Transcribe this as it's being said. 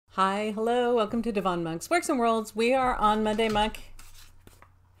Hi, hello, welcome to Devon Monk's Works and Worlds. We are on Monday Monk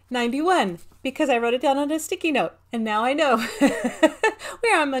 91 because I wrote it down on a sticky note and now I know.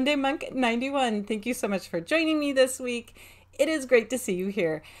 We are on Monday Monk 91. Thank you so much for joining me this week. It is great to see you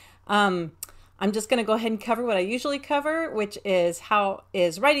here. I'm just going to go ahead and cover what I usually cover, which is how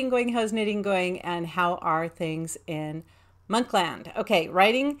is writing going, how's knitting going, and how are things in Monkland. Okay,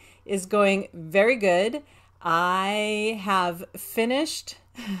 writing is going very good. I have finished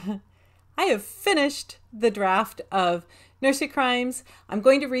the draft of Nursery Crimes. I'm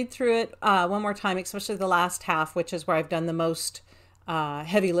going to read through it one more time, especially the last half, which is where I've done the most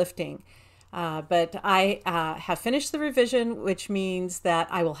heavy lifting. But I have finished the revision, which means that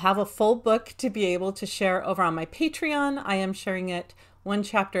I will have a full book to be able to share over on my Patreon. I am sharing it one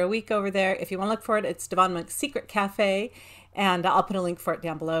chapter a week over there. If you want to look for it, it's Devon Monk's Secret Cafe, and I'll put a link for it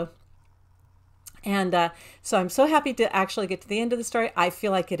down below. And so I'm so happy to actually get to the end of the story. I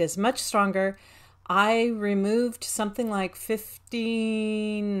feel like it is much stronger. I removed something like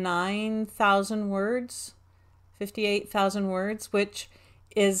 59,000 words, 58,000 words, which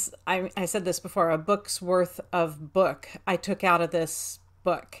is, I said this before, a book's worth of book I took out of this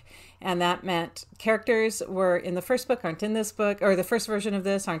book. And that meant characters were in the first book aren't in this book, or the first version of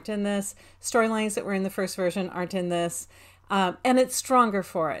this aren't in this. Storylines that were in the first version aren't in this. And it's stronger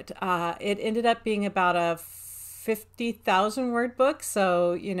for it. It ended up being about a 50,000 word book.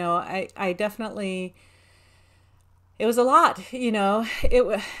 So, you know, I definitely, it was a lot, you know,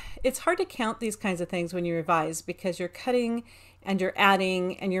 it's hard to count these kinds of things when you revise because you're cutting and you're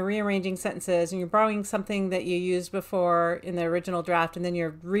adding and you're rearranging sentences and you're borrowing something that you used before in the original draft and then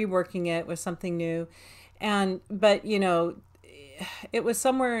you're reworking it with something new. But, you know, it was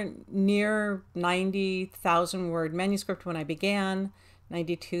somewhere near 90,000 word manuscript when I began,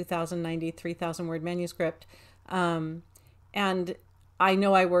 92,000, 93,000 word manuscript. And I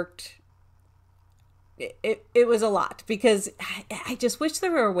know I worked, it was a lot because I just wish there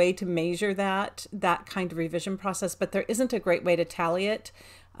were a way to measure that kind of revision process, but there isn't a great way to tally it.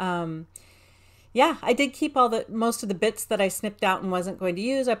 Yeah, I did keep most of the bits that I snipped out and wasn't going to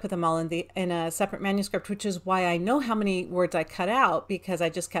use. I put them all in a separate manuscript, which is why I know how many words I cut out because I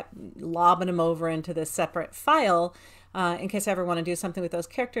just kept lobbing them over into this separate file in case I ever want to do something with those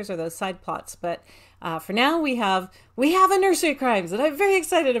characters or those side plots. But for now, we have a Nursery Crimes, and I'm very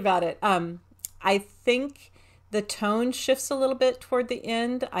excited about it. I think the tone shifts a little bit toward the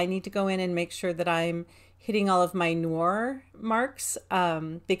end. I need to go in and make sure that I'm hitting all of my noir marks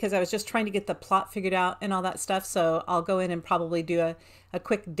because I was just trying to get the plot figured out and all that stuff. So I'll go in and probably do a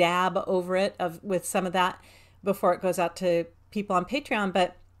quick dab over it with some of that before it goes out to people on Patreon.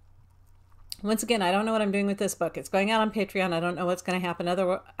 But once again, I don't know what I'm doing with this book. It's going out on Patreon. I don't know what's going to happen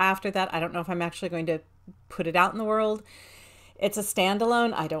after that. I don't know if I'm actually going to put it out in the world. It's a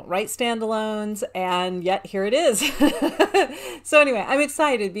standalone. I don't write standalones, and yet here it is. So anyway, I'm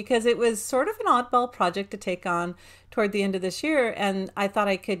excited because it was sort of an oddball project to take on toward the end of this year, and I thought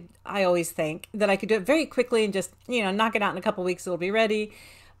I always think that I could do it very quickly and just, you know, knock it out in a couple weeks, it'll be ready.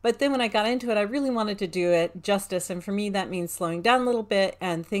 But then when I got into it, I really wanted to do it justice, and for me that means slowing down a little bit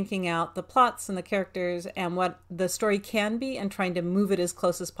and thinking out the plots and the characters and what the story can be and trying to move it as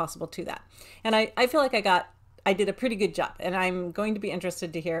close as possible to that. And I feel like I did a pretty good job, and I'm going to be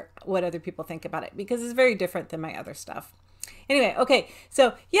interested to hear what other people think about it because it's very different than my other stuff. Anyway, okay,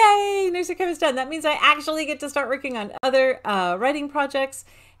 so yay, Nursery Crimes is done. That means I actually get to start working on other writing projects,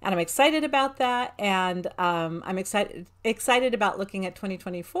 and I'm excited about that. And I'm excited about looking at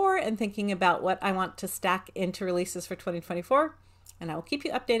 2024 and thinking about what I want to stack into releases for 2024. And I will keep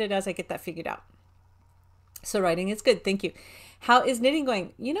you updated as I get that figured out. So writing is good. Thank you. How is knitting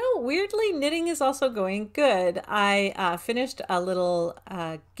going? You know, weirdly, knitting is also going good. I finished a little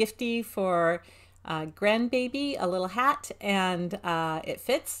gifty for grandbaby, a little hat, and it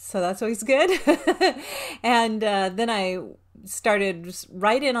fits, so that's always good. And then I started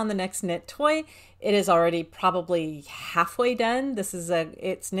right in on the next knit toy. It is already probably halfway done.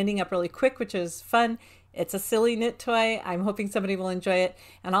 It's knitting up really quick, which is fun. It's a silly knit toy. I'm hoping somebody will enjoy it,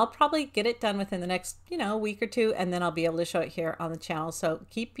 and I'll probably get it done within the next, week or two, and then I'll be able to show it here on the channel. So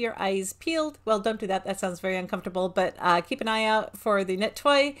keep your eyes peeled. Well, don't do that. That sounds very uncomfortable, but keep an eye out for the knit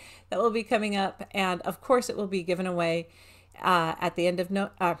toy that will be coming up. And of course it will be given away at the end of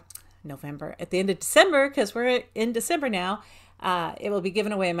November, at the end of December, because we're in December now. It will be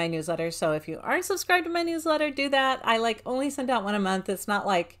given away in my newsletter. So if you aren't subscribed to my newsletter, do that. I only send out one a month. It's not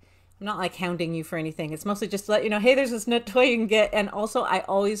like I'm not hounding you for anything. It's mostly just to let you know, hey, there's this knit toy you can get. And also I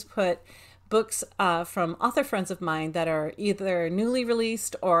always put books from author friends of mine that are either newly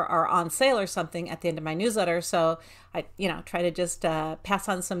released or are on sale or something at the end of my newsletter. So I, try to just pass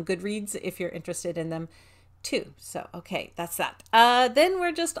on some good reads if you're interested in them too. So, okay, that's that. Then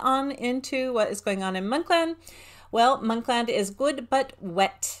we're just on into what is going on in Monkland. Well, Monkland is good but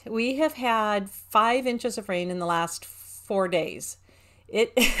wet. We have had 5 inches of rain in the last 4 days.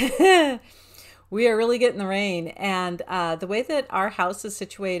 We are really getting the rain, and the way that our house is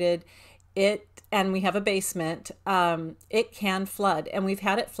situated, and we have a basement, it can flood, and we've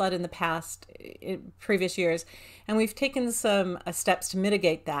had it flood in the past, in previous years, and we've taken some steps to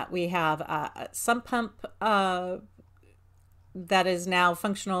mitigate that. We have a sump pump that is now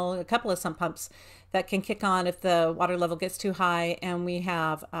functional, a couple of sump pumps that can kick on if the water level gets too high, and we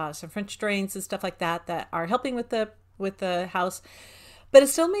have some French drains and stuff like that that are helping with the house. But it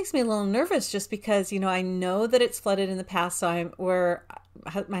still makes me a little nervous just because, I know that it's flooded in the past. So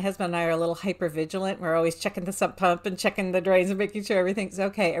my husband and I are a little hyper vigilant. We're always checking the sump pump and checking the drains and making sure everything's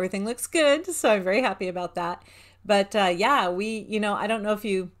okay. Everything looks good. So I'm very happy about that. But yeah, I don't know if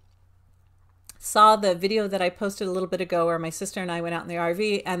you saw the video that I posted a little bit ago where my sister and I went out in the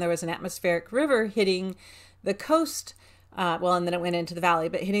RV and there was an atmospheric river hitting the coast. And then it went into the valley,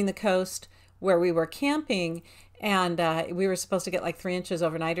 but hitting the coast where we were camping. And we were supposed to get like 3 inches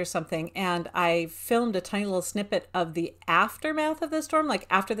overnight or something. And I filmed a tiny little snippet of the aftermath of the storm, like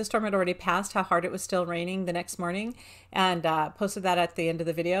after the storm had already passed, how hard it was still raining the next morning, and posted that at the end of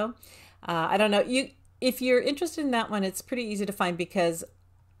the video. I don't know. If you're interested in that one, it's pretty easy to find because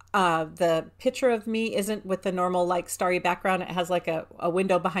the picture of me isn't with the normal like starry background. It has like a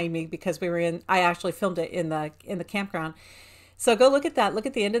window behind me because I actually filmed it in the campground. So go look at that. Look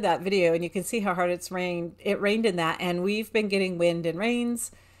at the end of that video and you can see how hard it's rained. It rained in that, and we've been getting wind and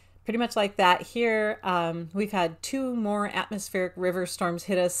rains pretty much like that here. We've had 2 more atmospheric river storms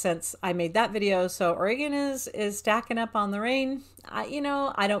hit us since I made that video. So Oregon is stacking up on the rain.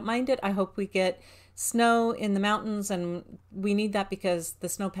 I don't mind it. I hope we get snow in the mountains, and we need that because the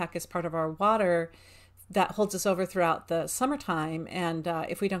snowpack is part of our water that holds us over throughout the summertime. And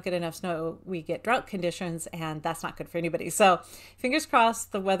if we don't get enough snow, we get drought conditions, and that's not good for anybody. So fingers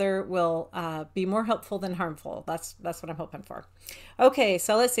crossed the weather will be more helpful than harmful. That's what I'm hoping for. Okay,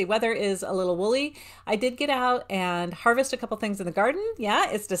 so let's see. Weather is a little woolly. I did get out and harvest a couple things in the garden. Yeah,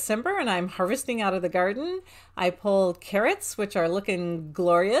 it's December and I'm harvesting out of the garden. I pulled carrots, which are looking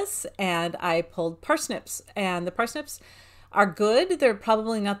glorious, and I pulled parsnips, and the parsnips are good. They're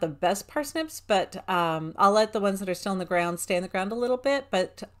probably not the best parsnips, but I'll let the ones that are still in the ground stay in the ground a little bit.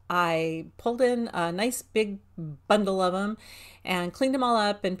 But I pulled in a nice big bundle of them and cleaned them all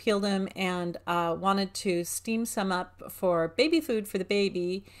up and peeled them, and wanted to steam some up for baby food for the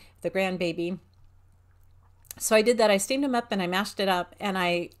baby, the grandbaby. So I did that. I steamed them up and I mashed it up, and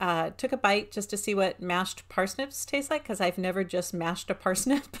I took a bite just to see what mashed parsnips taste like, because I've never just mashed a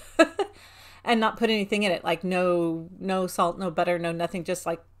parsnip. And not put anything in it, like no salt, no butter, no nothing, just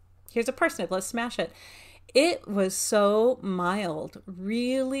like, here's a parsnip, let's smash it. It was so mild,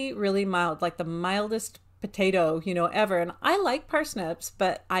 really, really mild, like the mildest potato, ever. And I like parsnips,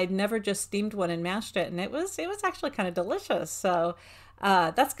 but I'd never just steamed one and mashed it, and it was actually kind of delicious. So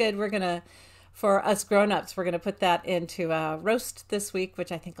that's good. For us grown-ups, we're going to put that into a roast this week,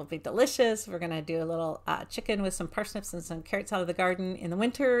 which I think will be delicious. We're going to do a little chicken with some parsnips and some carrots out of the garden in the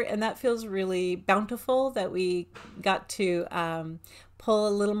winter, and that feels really bountiful that we got to pull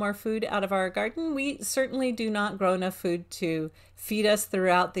a little more food out of our garden. We certainly do not grow enough food to feed us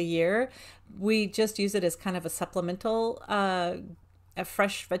throughout the year. We just use it as kind of a supplemental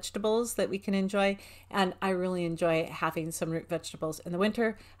fresh vegetables that we can enjoy, and I really enjoy having some root vegetables in the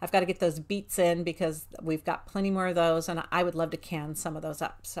winter. I've got to get those beets in because we've got plenty more of those, and I would love to can some of those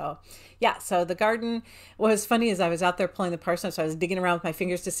up. So yeah, so the garden, what was funny is I was out there pulling the parsnips. I was digging around with my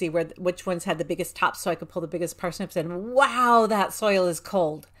fingers to see which ones had the biggest tops so I could pull the biggest parsnips, and wow, that soil is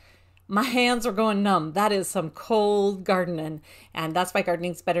cold. My hands are going numb. That is some cold gardening. And that's why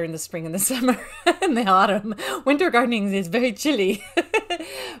gardening's better in the spring and the summer and the autumn. Winter gardening is very chilly.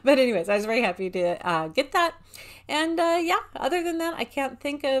 But anyways, I was very happy to get that. And yeah, other than that, I can't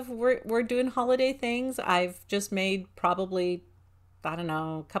think of, we're doing holiday things. I've just made probably, I don't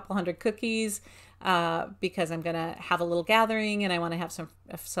know, a couple hundred cookies. Because I'm gonna have a little gathering and I want to have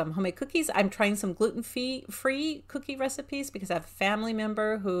some homemade cookies. I'm trying some gluten-free cookie recipes because I have a family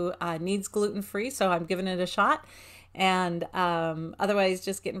member who needs gluten-free, so I'm giving it a shot. And otherwise,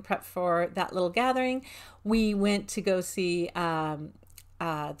 just getting prepped for that little gathering. We went to go see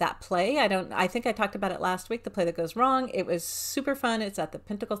that play. I think I talked about it last week, The Play That Goes Wrong. It was super fun. It's at the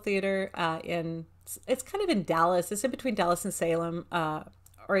Pinnacle Theater it's kind of in Dallas. It's in between Dallas and Salem.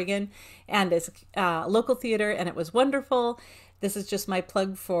 Oregon, and it's a local theater, and it was wonderful. This is just my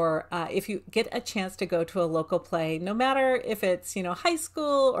plug for if you get a chance to go to a local play, no matter if it's, high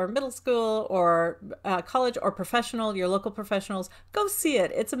school or middle school or college or professional, your local professionals, go see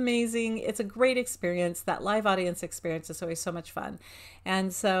it. It's amazing. It's a great experience. That live audience experience is always so much fun.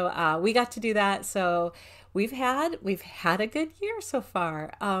 And so we got to do that. So we've had a good year so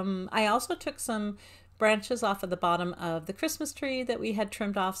far. I also took some branches off of the bottom of the Christmas tree that we had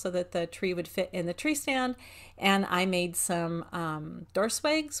trimmed off so that the tree would fit in the tree stand. And I made some door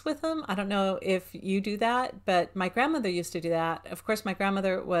swags with them. I don't know if you do that, but my grandmother used to do that. Of course, my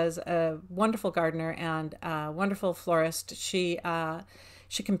grandmother was a wonderful gardener and a wonderful florist. She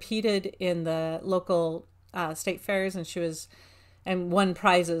competed in the local state fairs, and won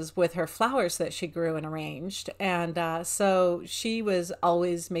prizes with her flowers that she grew and arranged. And so she was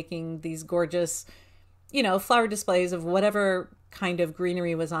always making these gorgeous flower displays of whatever kind of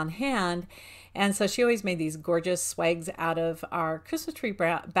greenery was on hand. And so she always made these gorgeous swags out of our Christmas tree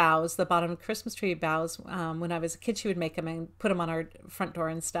boughs, the bottom Christmas tree boughs. When I was a kid, she would make them and put them on our front door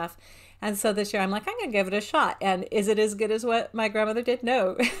and stuff. And so this year I'm like, I'm going to give it a shot. And is it as good as what my grandmother did?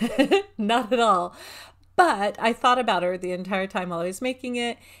 No, not at all. But I thought about her the entire time while I was making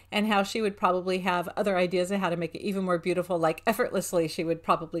it, and how she would probably have other ideas of how to make it even more beautiful. Like effortlessly, she would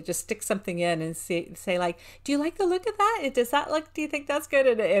probably just stick something in and say like, do you like the look of that? Do you think that's good?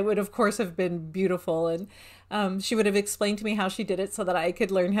 And it would, of course, have been beautiful. And she would have explained to me how she did it so that I could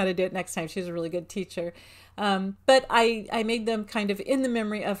learn how to do it next time. She's a really good teacher. But I made them kind of in the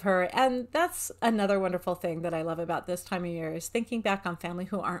memory of her. And that's another wonderful thing that I love about this time of year, is thinking back on family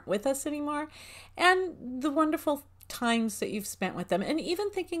who aren't with us anymore and the wonderful times that you've spent with them, and even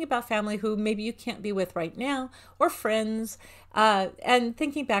thinking about family who maybe you can't be with right now, or friends, and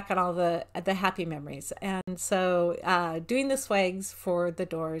thinking back on all the happy memories. And so doing the swags for the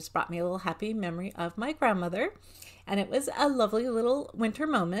doors brought me a little happy memory of my grandmother. And it was a lovely little winter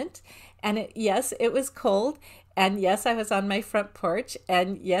moment. And yes, it was cold. And yes, I was on my front porch.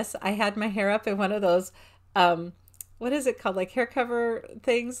 And yes, I had my hair up in one of those, what is it called? Like hair cover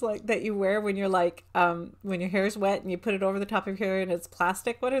things like that you wear when you're like, when your hair is wet and you put it over the top of your hair and it's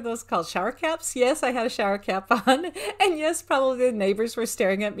plastic. What are those called? Shower caps? Yes, I had a shower cap on. And yes, probably the neighbors were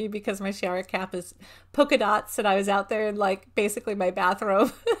staring at me because my shower cap is polka dots and I was out there in like basically my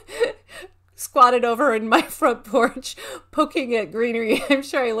bathrobe. Squatted over in my front porch, poking at greenery. I'm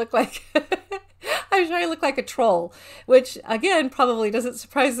sure I look like a troll, which again probably doesn't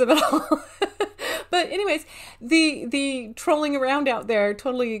surprise them at all. But anyways, the trolling around out there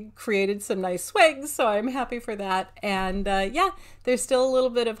totally created some nice swags, so I'm happy for that. And yeah, there's still a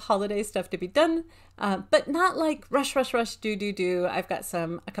little bit of holiday stuff to be done, but not like rush, do. I've got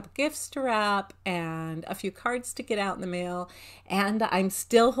a couple gifts to wrap and a few cards to get out in the mail. And I'm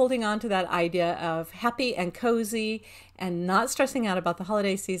still holding on to that idea of happy and cozy and not stressing out about the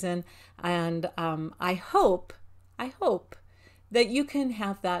holiday season. And I hope that you can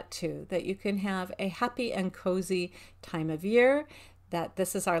have that too, that you can have a happy and cozy time of year, that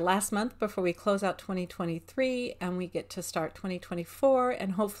this is our last month before we close out 2023 and we get to start 2024,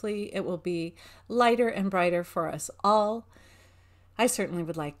 and hopefully it will be lighter and brighter for us all. I certainly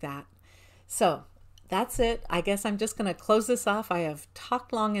would like that. So that's it. I guess I'm just going to close this off. I have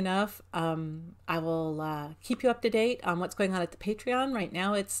talked long enough. I will keep you up to date on what's going on at the Patreon. Right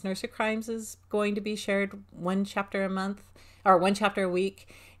now it's Nursery Crimes is going to be shared one chapter a month, or one chapter a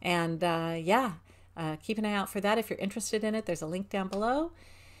week. And yeah, keep an eye out for that if you're interested in it. There's a link down below.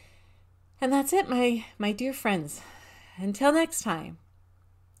 And that's it, my dear friends. Until next time,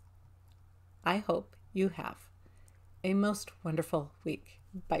 I hope you have a most wonderful week.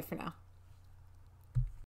 Bye for now.